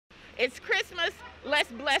It's Christmas. Let's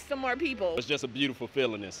bless some more people. It's just a beautiful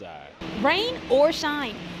feeling inside. Rain or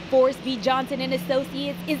shine, Forrest B. Johnson and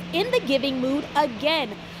Associates is in the giving mood again.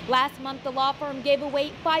 Last month, the law firm gave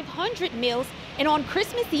away 500 meals, and on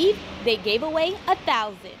Christmas Eve, they gave away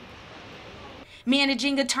 1,000.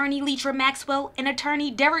 Managing attorney Leitra Maxwell and attorney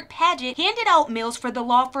Derek Paget handed out meals for the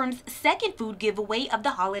law firm's second food giveaway of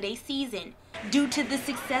the holiday season. Due to the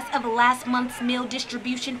success of last month's meal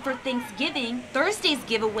distribution for Thanksgiving, Thursday's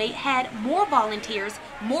giveaway had more volunteers,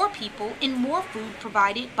 more people, and more food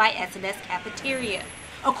provided by SMS Cafeteria.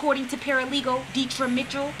 According to paralegal Deetra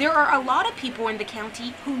Mitchell, there are a lot of people in the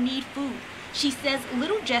county who need food. She says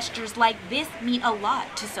little gestures like this mean a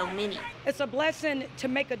lot to so many. It's a blessing to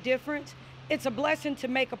make a difference. It's a blessing to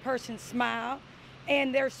make a person smile.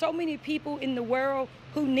 And there's so many people in the world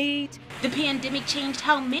who need. The pandemic changed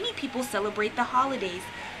how many people celebrate the holidays,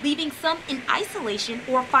 leaving some in isolation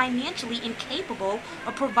or financially incapable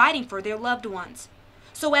of providing for their loved ones.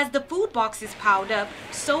 So as the food boxes piled up,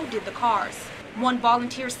 so did the cars. One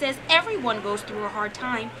volunteer says everyone goes through a hard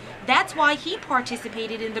time. That's why he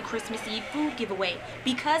participated in the Christmas Eve food giveaway,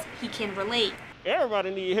 because he can relate.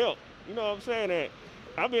 Everybody need help. You know what I'm saying? That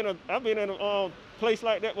I've been in a place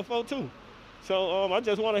like that before too. So I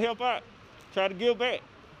just want to help out, try to give back.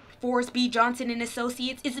 Forrest B. Johnson and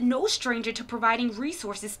Associates is no stranger to providing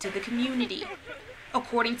resources to the community.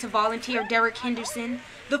 According to volunteer Derek Henderson,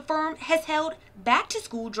 the firm has held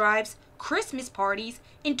back-to-school drives, Christmas parties,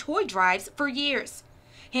 and toy drives for years.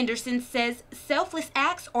 Henderson says selfless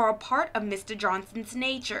acts are a part of Mr. Johnson's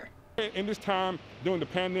nature. In this time, during the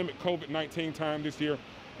pandemic COVID-19 time this year,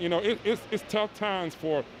 you know, it's tough times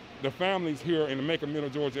for the families here in the Macon,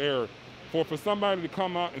 Middle Georgia area. For somebody to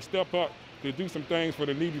come out and step up to do some things for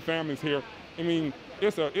the needy families here, I mean,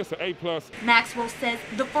 it's an A+. Maxwell says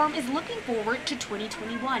the firm is looking forward to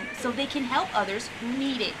 2021 so they can help others who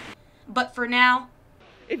need it. But for now,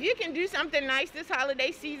 if you can do something nice this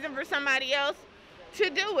holiday season for somebody else, to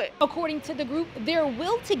do it. According to the group, their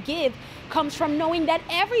will to give comes from knowing that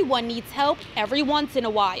everyone needs help every once in a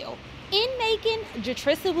while. In Macon,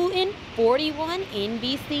 Jatrissa Wooten, 41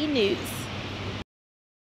 NBC News.